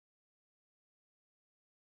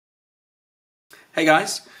Hey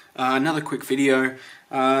guys, another quick video.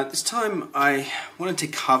 This time I wanted to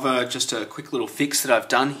cover just a quick little fix that I've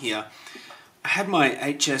done here. I had my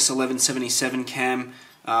HS1177 cam.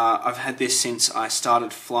 I've had this since I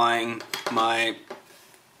started flying my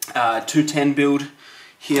 210 build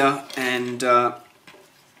here, and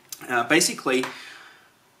basically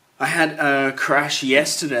I had a crash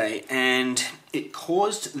yesterday and it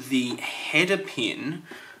caused the header pin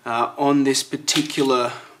on this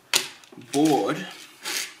particular board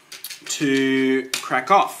to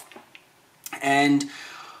crack off, and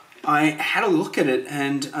I had a look at it,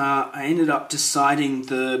 and I ended up deciding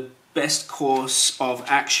the best course of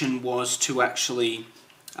action was to actually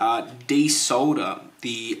desolder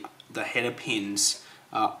the header pins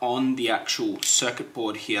on the actual circuit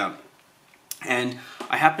board here. And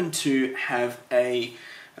I happen to have a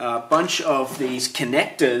bunch of these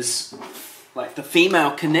connectors, like the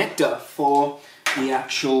female connector for the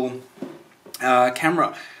actual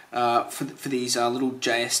camera, for these little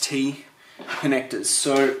JST connectors.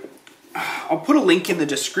 So I'll put a link in the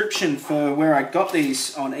description for where I got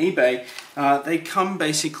these on eBay. They come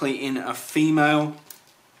basically in a female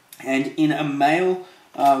and in a male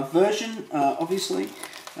version, obviously.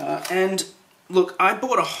 And look, I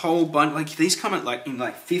bought a whole bunch. Like, these come at in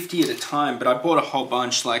 50 at a time, but I bought a whole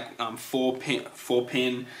bunch, like 4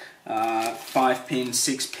 pin, 5 pin,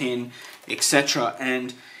 6 pin, etc.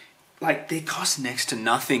 And like, they cost next to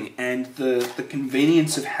nothing, and the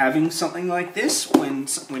convenience of having something like this when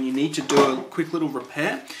you need to do a quick little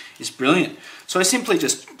repair is brilliant. So I simply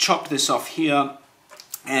just chopped this off here,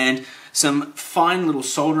 and some fine little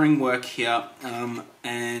soldering work here,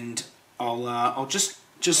 and I'll just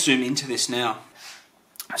zoom into this now.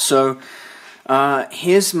 So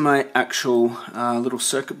here's my actual little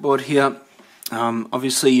circuit board here.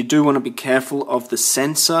 Obviously you do want to be careful of the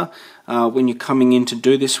sensor when you're coming in to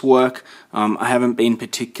do this work. I haven't been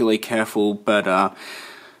particularly careful, but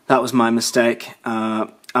that was my mistake.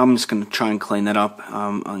 I'm just going to try and clean that up.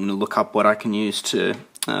 I'm going to look up what I can use to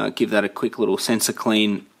give that a quick little sensor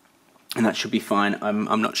clean, and that should be fine.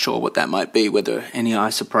 I'm not sure what that might be, whether any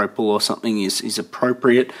isopropyl or something is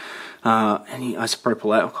appropriate. Any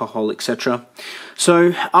isopropyl alcohol, etc.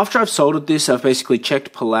 So after I've soldered this, I've basically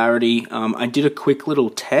checked polarity. I did a quick little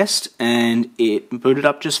test and it booted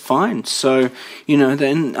up just fine. So, you know,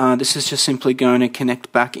 then this is just simply going to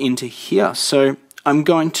connect back into here. So I'm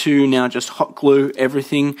going to now just hot glue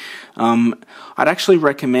everything. I'd actually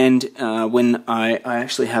recommend when I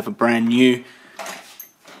actually have a brand new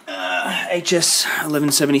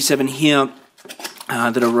HS1177 here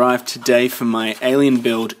that arrived today for my alien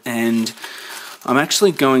build, and I'm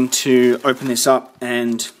actually going to open this up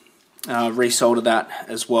and resolder that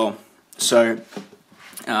as well. So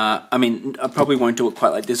I mean, I probably won't do it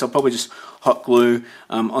quite like this. I'll probably just hot glue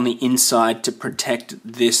on the inside to protect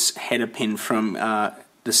this header pin from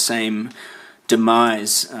the same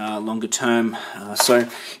demise longer term. So,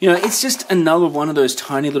 you know, it's just another one of those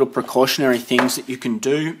tiny little precautionary things that you can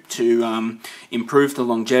do to improve the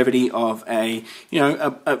longevity of a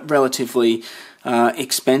relatively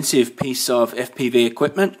expensive piece of FPV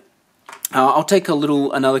equipment. I'll take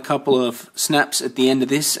another couple of snaps at the end of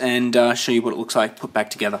this and show you what it looks like put back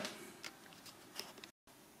together.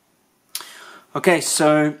 Okay,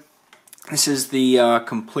 so this is the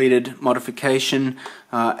completed modification.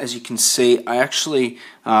 As you can see, I actually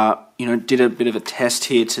did a bit of a test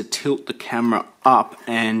here to tilt the camera up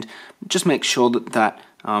and just make sure that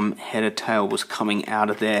header tail was coming out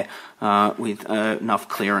of there with enough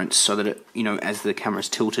clearance, so that it, as the camera's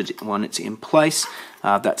tilted when it's in place,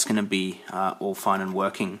 that's going to be all fine and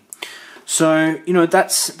working. So,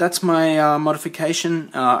 that's my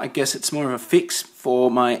modification. I guess it's more of a fix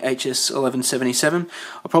for my HS1177.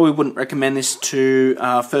 I probably wouldn't recommend this to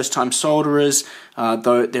first-time solderers,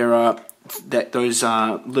 though those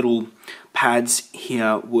little pads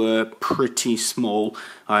here were pretty small.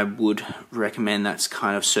 I would recommend that's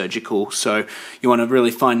kind of surgical. So you want a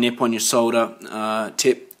really fine nip on your solder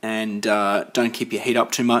tip, and don't keep your heat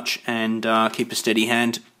up too much, and keep a steady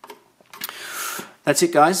hand. That's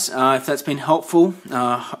it, guys. If that's been helpful,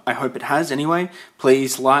 I hope it has anyway.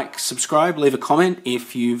 Please like, subscribe, leave a comment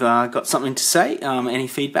if you've got something to say, any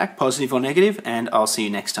feedback, positive or negative, and I'll see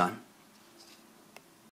you next time.